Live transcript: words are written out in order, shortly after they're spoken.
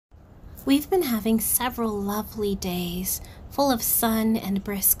We've been having several lovely days, full of sun and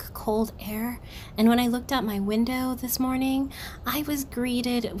brisk cold air, and when I looked out my window this morning, I was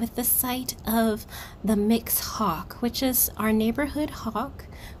greeted with the sight of the mix hawk, which is our neighborhood hawk.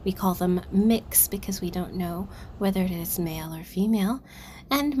 We call them mix because we don't know whether it is male or female,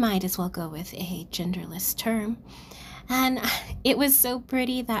 and might as well go with a genderless term. And it was so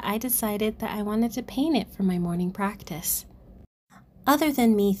pretty that I decided that I wanted to paint it for my morning practice. Other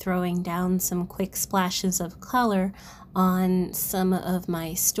than me throwing down some quick splashes of color on some of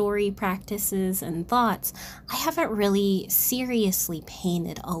my story practices and thoughts, I haven't really seriously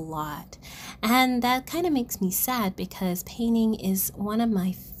painted a lot. And that kind of makes me sad because painting is one of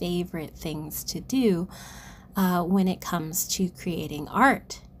my favorite things to do when it comes to creating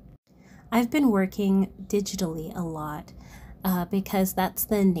art. I've been working digitally a lot because that's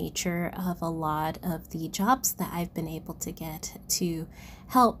the nature of a lot of the jobs that I've been able to get to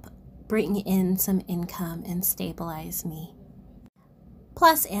help bring in some income and stabilize me.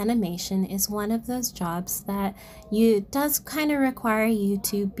 Plus, animation is one of those jobs that does kind of require you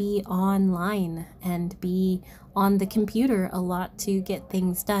to be online and be on the computer a lot to get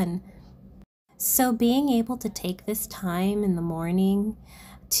things done. So being able to take this time in the morning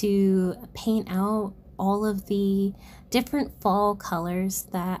to paint out all of the different fall colors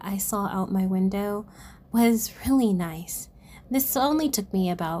that I saw out my window was really nice. This only took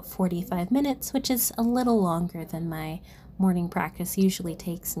me about 45 minutes, which is a little longer than my morning practice usually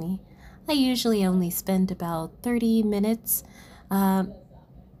takes me. I usually only spend about 30 minutes,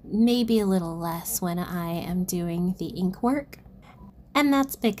 maybe a little less when I am doing the ink work. And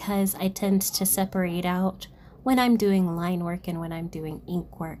that's because I tend to separate out when I'm doing line work and when I'm doing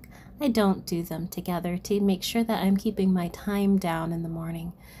ink work. I don't do them together to make sure that I'm keeping my time down in the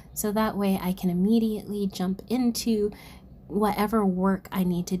morning. So that way I can immediately jump into whatever work I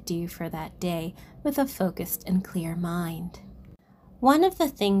need to do for that day with a focused and clear mind. One of the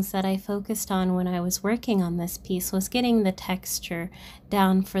things that I focused on when I was working on this piece was getting the texture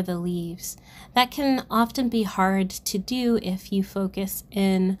down for the leaves. That can often be hard to do if you focus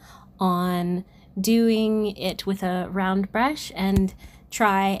in on doing it with a round brush and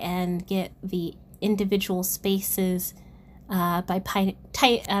try and get the individual spaces by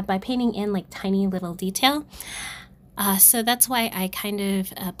painting in like tiny little detail. So that's why I kind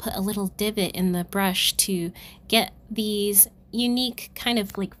of put a little divot in the brush to get these unique kind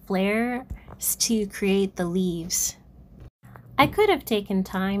of like flares to create the leaves. I could have taken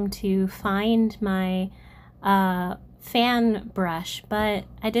time to find my fan brush, but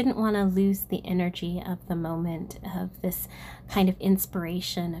I didn't want to lose the energy of the moment of this kind of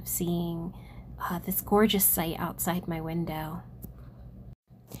inspiration of seeing this gorgeous sight outside my window.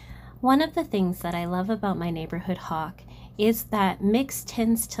 One of the things that I love about my neighborhood hawk is that Mix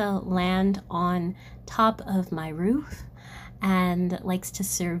tends to land on top of my roof and likes to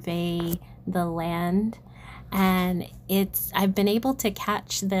survey the land, and I've been able to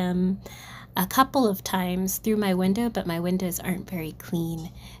catch them a couple of times through my window, but my windows aren't very clean,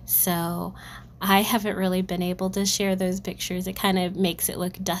 so I haven't really been able to share those pictures. It kind of makes it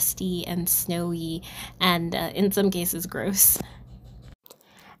look dusty and snowy and in some cases gross.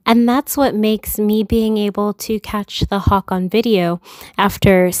 And that's what makes me being able to catch the hawk on video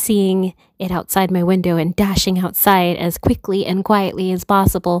after seeing it outside my window and dashing outside as quickly and quietly as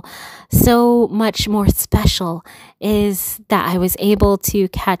possible so much more special, is that I was able to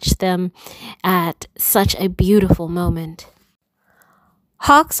catch them at such a beautiful moment.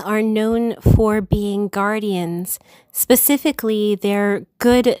 Hawks are known for being guardians. Specifically, they're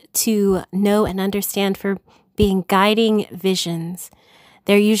good to know and understand for being guiding visions.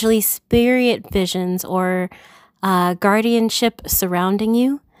 They're usually spirit visions or guardianship surrounding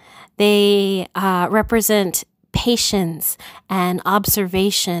you. They represent patience and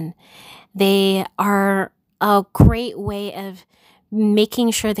observation. They are a great way of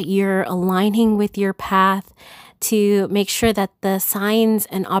making sure that you're aligning with your path, to make sure that the signs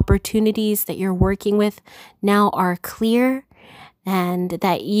and opportunities that you're working with now are clear and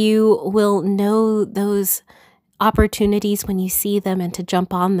that you will know those opportunities when you see them and to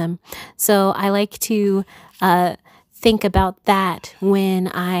jump on them. So I like to think about that when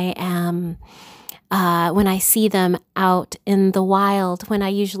I see them out in the wild, when I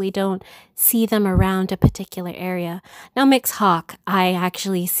usually don't see them around a particular area. Now, mixed hawk, I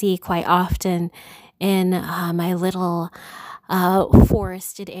actually see quite often in my little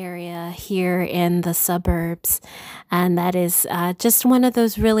forested area here in the suburbs, and that is just one of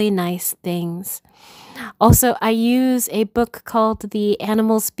those really nice things. Also, I use a book called The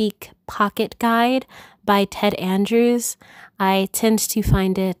Animal Speak Pocket Guide by Ted Andrews. I tend to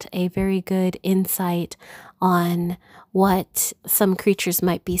find it a very good insight on what some creatures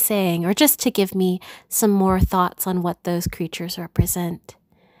might be saying, or just to give me some more thoughts on what those creatures represent.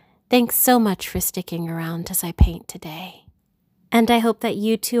 Thanks so much for sticking around as I paint today. And I hope that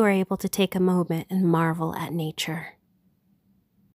you too are able to take a moment and marvel at nature.